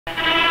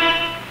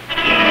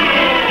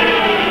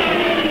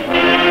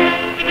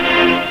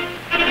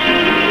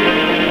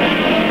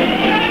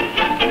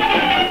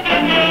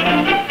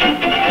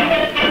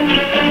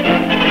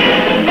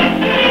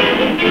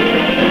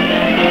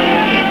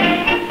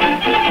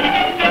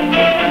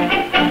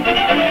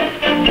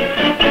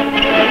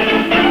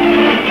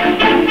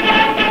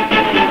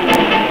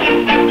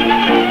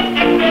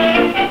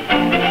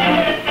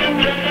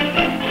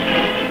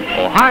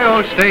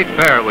State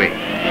Fair Week.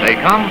 They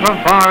come from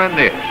far and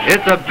near.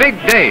 It's a big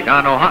date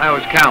on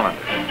Ohio's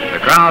calendar. The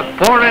crowds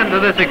pour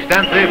into this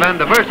extensive and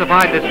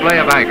diversified display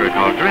of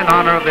agriculture in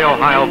honor of the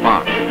Ohio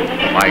farm.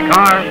 By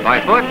car,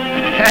 by foot,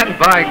 and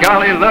by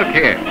golly, look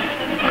here.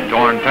 A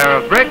torn pair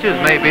of breeches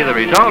may be the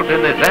result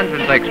in this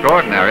entrance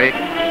extraordinary,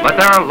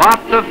 but there are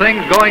lots of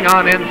things going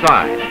on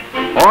inside.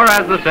 Or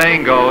as the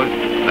saying goes,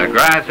 the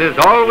grass is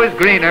always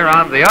greener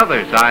on the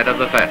other side of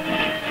the fence.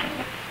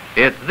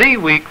 It's the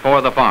week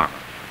for the farmer,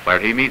 where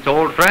he meets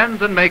old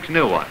friends and makes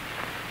new ones,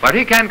 where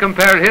he can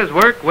compare his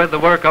work with the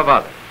work of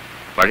others,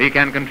 where he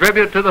can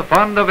contribute to the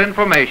fund of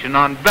information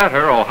on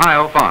better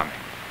Ohio farming.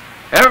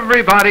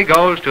 Everybody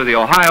goes to the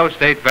Ohio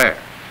State Fair.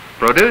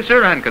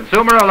 Producer and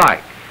consumer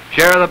alike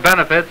share the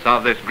benefits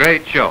of this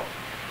great show.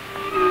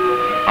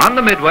 On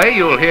the midway,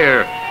 you'll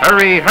hear,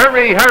 "Hurry,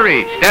 hurry,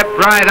 hurry, step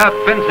right up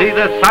and see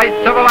the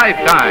sights of a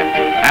lifetime.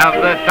 Have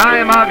the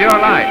time of your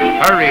life.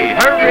 Hurry,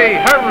 hurry,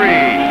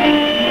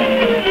 hurry."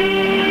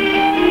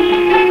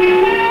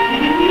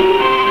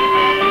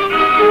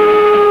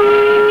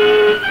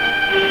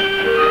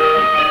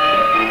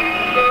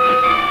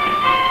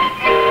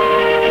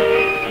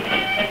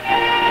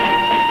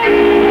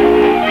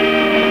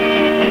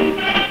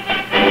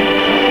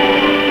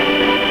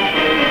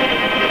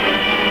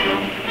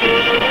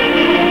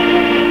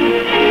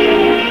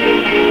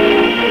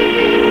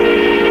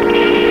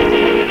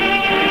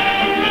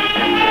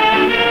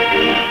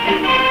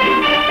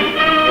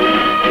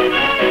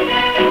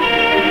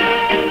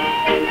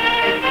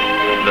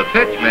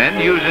 Pitchmen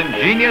use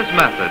ingenious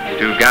methods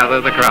to gather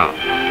the crowd.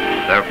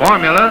 Their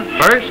formula: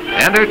 first,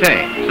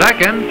 entertain;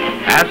 second,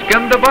 ask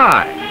them to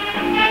buy.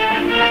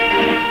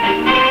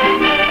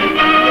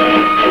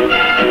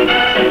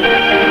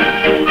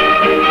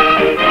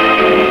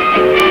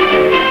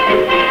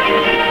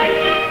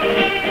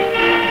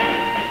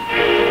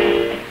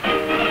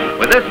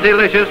 With this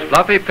delicious,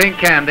 fluffy pink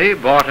candy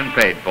bought and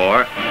paid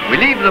for, we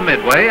leave the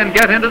midway and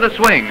get into the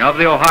swing of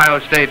the Ohio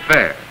State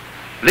Fair.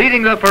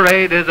 Leading the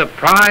parade is a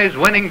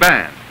prize-winning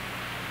band,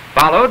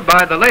 followed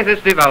by the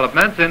latest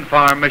developments in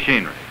farm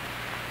machinery.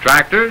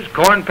 Tractors,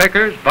 corn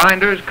pickers,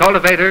 binders,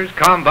 cultivators,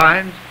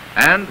 combines,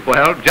 and,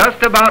 well,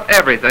 just about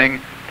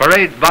everything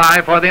parades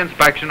by for the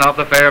inspection of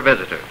the fair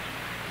visitors.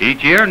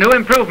 Each year, new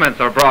improvements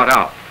are brought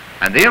out,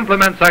 and the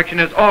implement section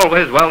is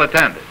always well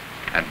attended,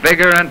 and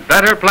bigger and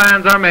better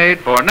plans are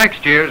made for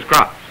next year's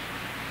crops.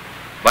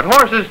 But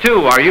horses,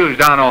 too, are used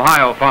on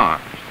Ohio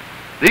farms.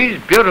 These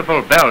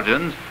beautiful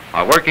Belgians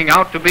are working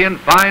out to be in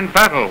fine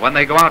fettle when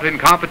they go out in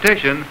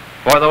competition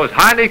for those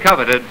highly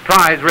coveted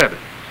prize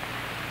ribbons.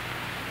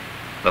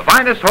 The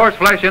finest horse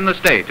flesh in the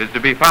state is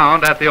to be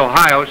found at the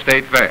Ohio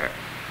State Fair.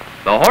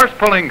 The horse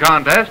pulling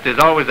contest is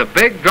always a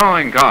big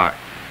drawing card,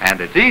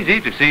 and it's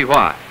easy to see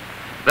why.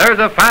 There's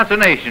a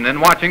fascination in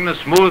watching the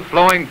smooth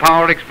flowing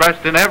power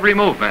expressed in every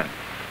movement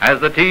as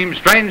the team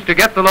strains to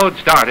get the load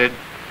started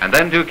and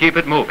then to keep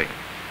it moving.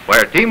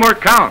 Where teamwork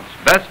counts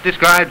best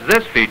describes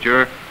this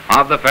feature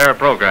of the fair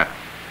program.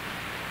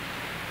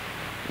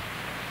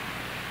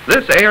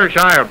 This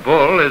Ayrshire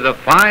bull is a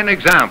fine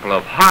example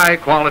of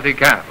high-quality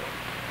cattle.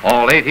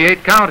 All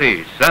 88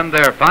 counties send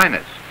their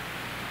finest.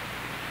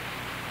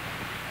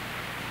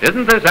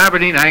 Isn't this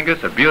Aberdeen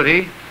Angus a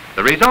beauty?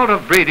 The result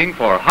of breeding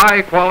for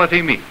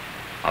high-quality meat.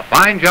 A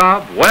fine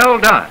job, well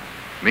done,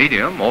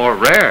 medium or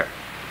rare.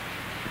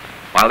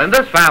 While in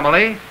this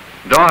family,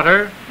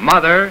 daughter,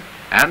 mother,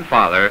 and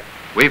father,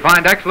 we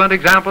find excellent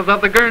examples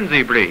of the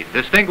Guernsey breed,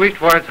 distinguished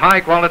for its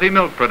high-quality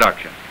milk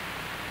production.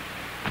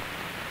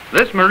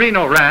 This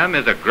Merino ram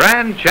is a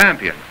grand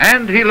champion,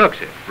 and he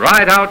looks it,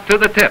 right out to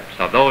the tips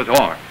of those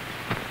horns.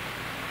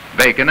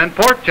 Bacon and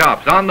pork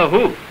chops on the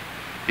hoof.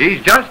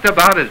 He's just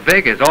about as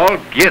big as all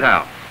get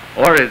out,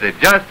 or is it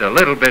just a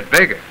little bit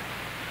bigger?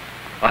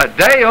 A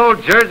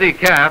day-old Jersey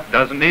calf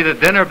doesn't need a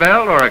dinner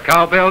bell or a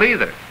cowbell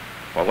either,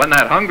 for when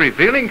that hungry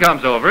feeling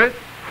comes over it,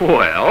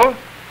 well...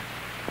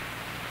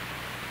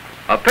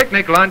 A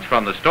picnic lunch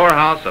from the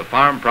storehouse of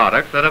farm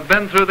products that have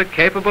been through the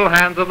capable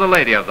hands of the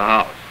lady of the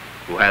house,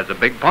 who has a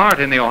big part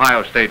in the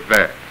Ohio State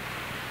Fair.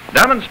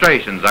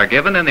 Demonstrations are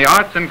given in the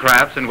arts and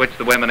crafts in which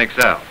the women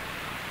excel.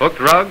 Hooked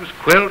rugs,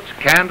 quilts,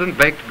 canned and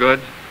baked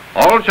goods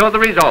all show the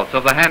results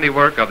of the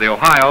handiwork of the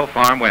Ohio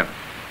farm women.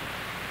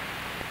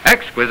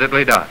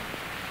 Exquisitely done.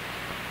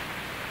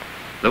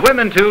 The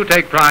women, too,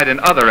 take pride in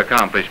other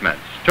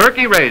accomplishments.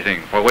 Turkey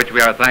raising, for which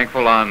we are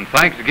thankful on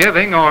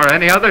Thanksgiving or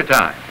any other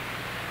time.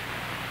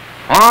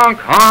 Honk,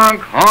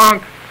 honk,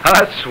 honk.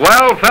 A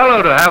swell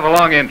fellow to have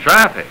along in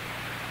traffic.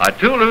 A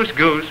two-loose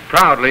goose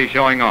proudly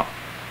showing off.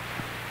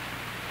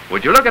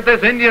 Would you look at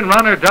this Indian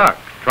runner duck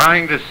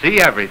trying to see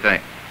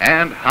everything,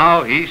 and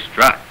how he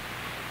struts.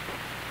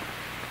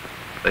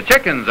 The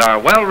chickens are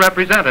well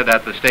represented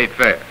at the state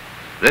fair.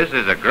 This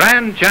is a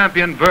grand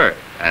champion bird,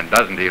 and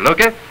doesn't he look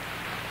it?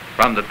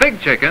 From the big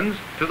chickens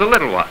to the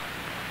little ones.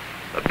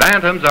 The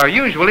bantams are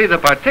usually the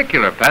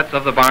particular pets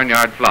of the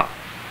barnyard flock.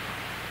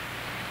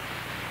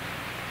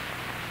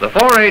 The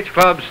 4-H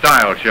Club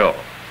Style Show.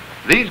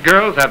 These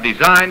girls have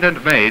designed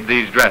and made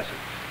these dresses.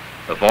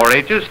 The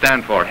 4-H's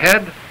stand for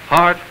head,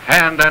 heart,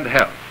 hand, and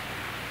health.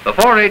 The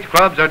 4-H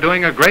clubs are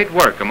doing a great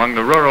work among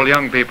the rural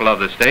young people of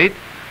the state,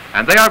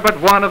 and they are but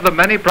one of the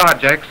many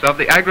projects of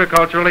the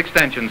Agricultural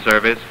Extension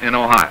Service in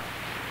Ohio.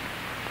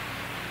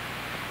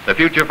 The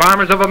future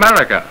farmers of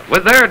America,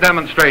 with their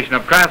demonstration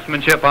of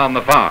craftsmanship on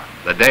the farm,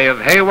 the day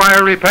of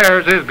haywire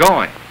repairs is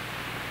going.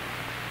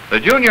 The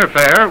Junior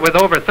Fair, with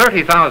over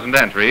 30,000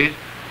 entries,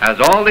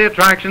 has all the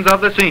attractions of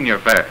the Senior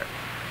Fair.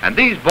 And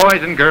these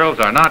boys and girls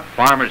are not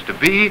farmers to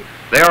be,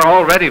 they are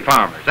already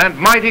farmers, and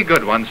mighty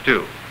good ones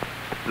too.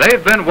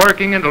 They've been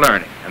working and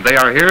learning, and they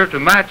are here to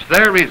match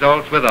their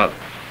results with others.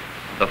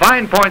 The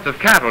fine points of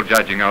cattle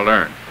judging are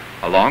learned,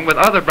 along with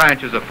other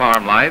branches of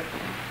farm life,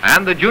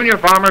 and the junior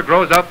farmer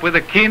grows up with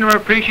a keener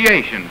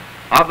appreciation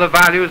of the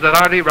values that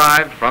are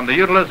derived from the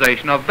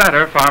utilization of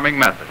better farming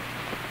methods.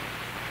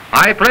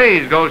 High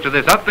praise goes to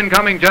this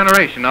up-and-coming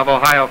generation of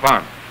Ohio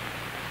farmers.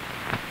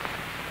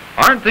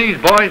 Aren't these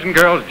boys and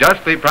girls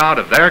justly proud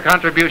of their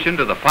contribution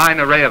to the fine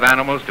array of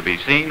animals to be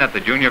seen at the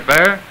Junior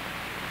Fair?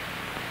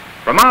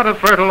 From out of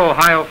fertile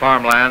Ohio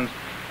farmlands,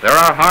 there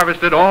are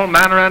harvested all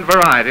manner and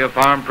variety of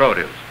farm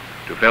produce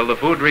to fill the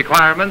food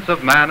requirements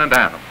of man and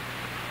animal.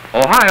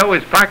 Ohio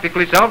is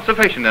practically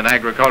self-sufficient in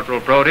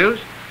agricultural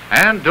produce,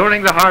 and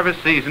during the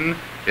harvest season,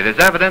 it is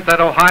evident that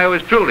Ohio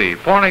is truly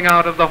pouring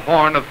out of the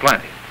horn of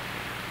plenty.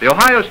 The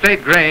Ohio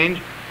State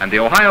Grange and the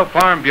Ohio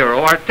Farm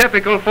Bureau are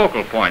typical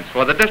focal points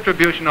for the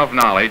distribution of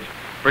knowledge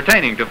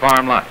pertaining to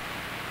farm life.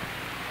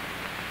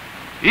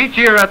 Each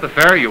year at the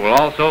fair, you will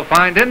also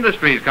find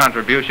industry's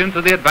contribution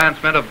to the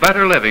advancement of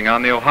better living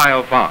on the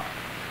Ohio farm.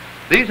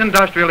 These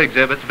industrial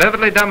exhibits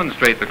vividly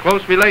demonstrate the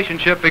close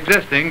relationship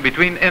existing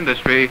between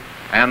industry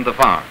and the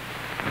farm.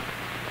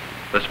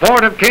 The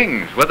sport of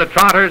kings, with the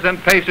trotters and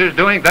pacers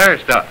doing their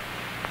stuff.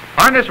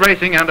 Harness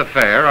racing and a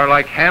fair are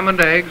like ham and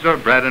eggs or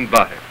bread and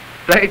butter.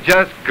 They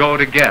just go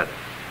together.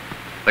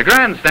 The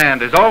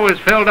grandstand is always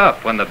filled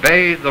up when the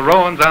bays, the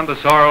rowans, and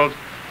the sorrels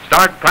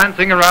start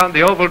prancing around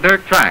the oval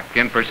dirt track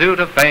in pursuit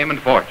of fame and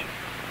fortune.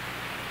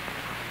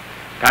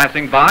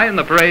 Passing by in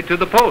the parade to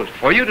the post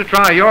for you to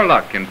try your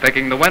luck in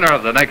picking the winner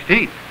of the next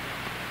heat.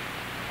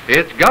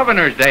 It's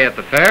Governor's Day at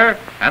the fair,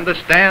 and the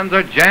stands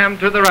are jammed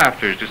to the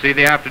rafters to see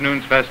the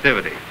afternoon's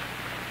festivities.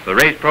 The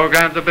race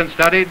programs have been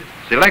studied,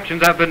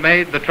 selections have been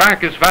made, the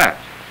track is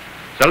fast.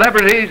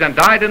 Celebrities and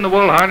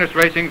dyed-in-the-wool harness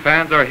racing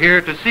fans are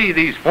here to see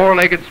these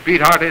four-legged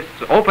speed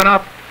artists open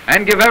up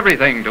and give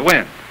everything to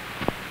win.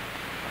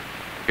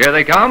 Here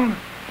they come.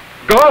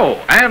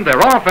 Go! And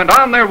they're off and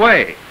on their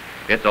way.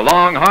 It's a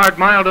long, hard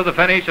mile to the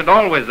finish, and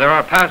always there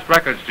are past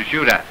records to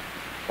shoot at.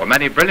 For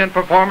many brilliant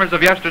performers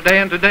of yesterday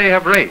and today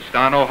have raced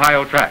on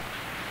Ohio tracks.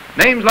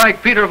 Names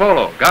like Peter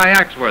Volo, Guy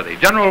Axworthy,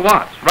 General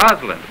Watts,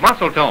 Rosalind,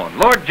 Muscletone,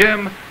 Lord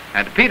Jim,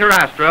 and Peter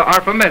Astra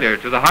are familiar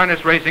to the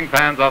harness racing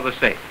fans of the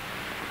state.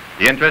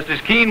 The interest is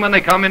keen when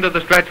they come into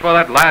the stretch for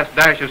that last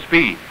dash of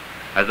speed.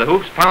 As the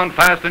hoops pound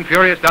fast and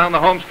furious down the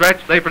home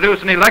stretch, they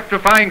produce an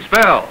electrifying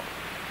spell.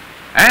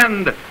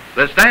 And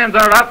the stands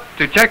are up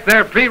to check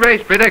their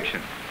pre-race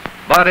predictions.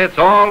 But it's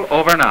all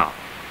over now.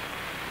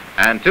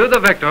 And to the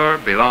victor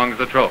belongs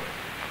the trophy.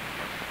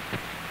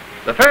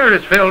 The fair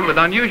is filled with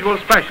unusual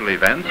special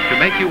events to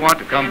make you want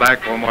to come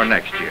back for more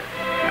next year,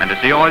 and to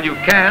see all you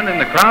can in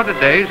the crowded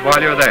days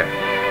while you're there.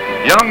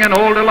 Young and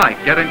old alike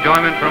get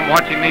enjoyment from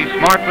watching these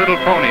smart little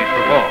ponies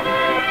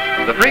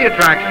perform. The free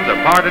attractions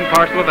are part and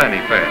parcel of any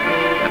fair,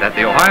 and at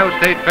the Ohio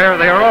State Fair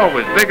they are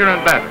always bigger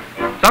and better.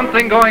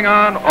 Something going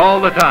on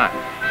all the time,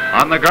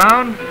 on the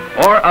ground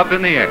or up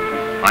in the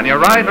air, on your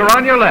right or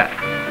on your left.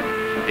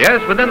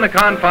 Yes, within the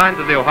confines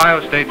of the Ohio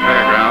State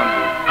Fairgrounds,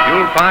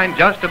 you'll find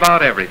just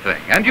about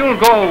everything, and you'll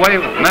go away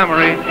with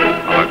memory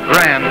of a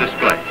grand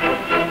display.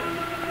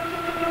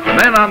 And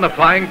then on the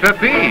flying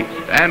trapeze,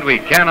 and we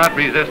cannot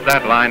resist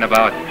that line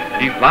about,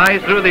 he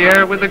flies through the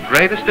air with the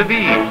greatest of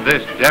ease,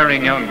 this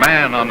daring young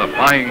man on the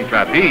flying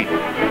trapeze.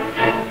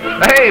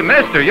 Hey,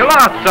 mister, you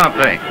lost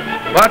something.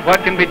 But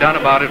what can be done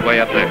about it way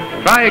up there?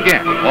 Try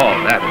again. Oh,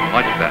 that's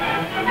much better.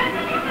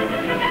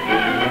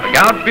 Look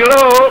out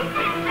below.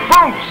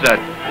 Booms, a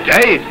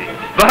daisy.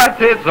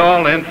 But it's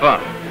all in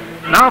fun.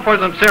 Now for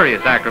some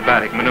serious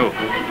acrobatic maneuver.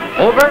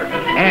 Over,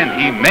 and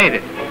he made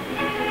it.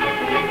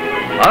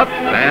 Up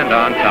and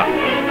on top.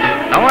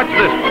 Now watch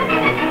this one.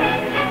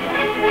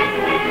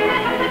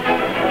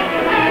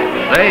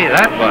 Say,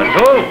 that was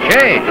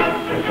okay.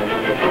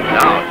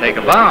 Now take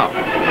a bow.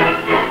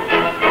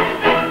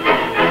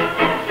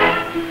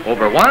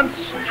 Over once,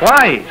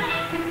 twice.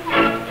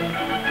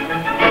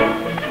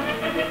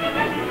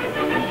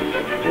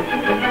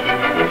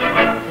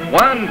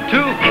 One,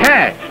 two,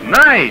 catch.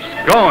 Nice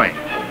going.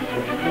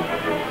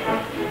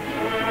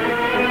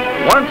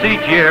 Once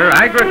each year,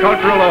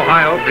 Agricultural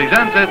Ohio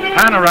presents its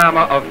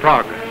panorama of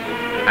progress.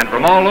 And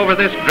from all over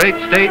this great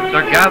state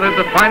are gathered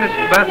the finest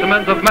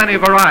specimens of many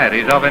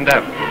varieties of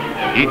endeavor,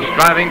 each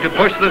striving to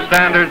push the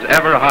standards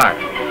ever higher.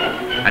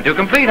 And to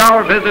complete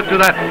our visit to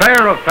that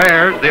fair of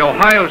fairs, the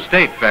Ohio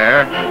State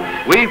Fair,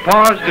 we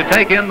pause to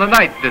take in the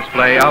night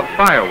display of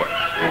fireworks.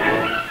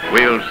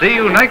 We'll see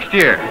you next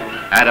year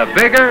at a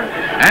bigger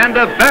and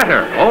a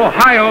better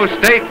Ohio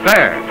State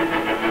Fair.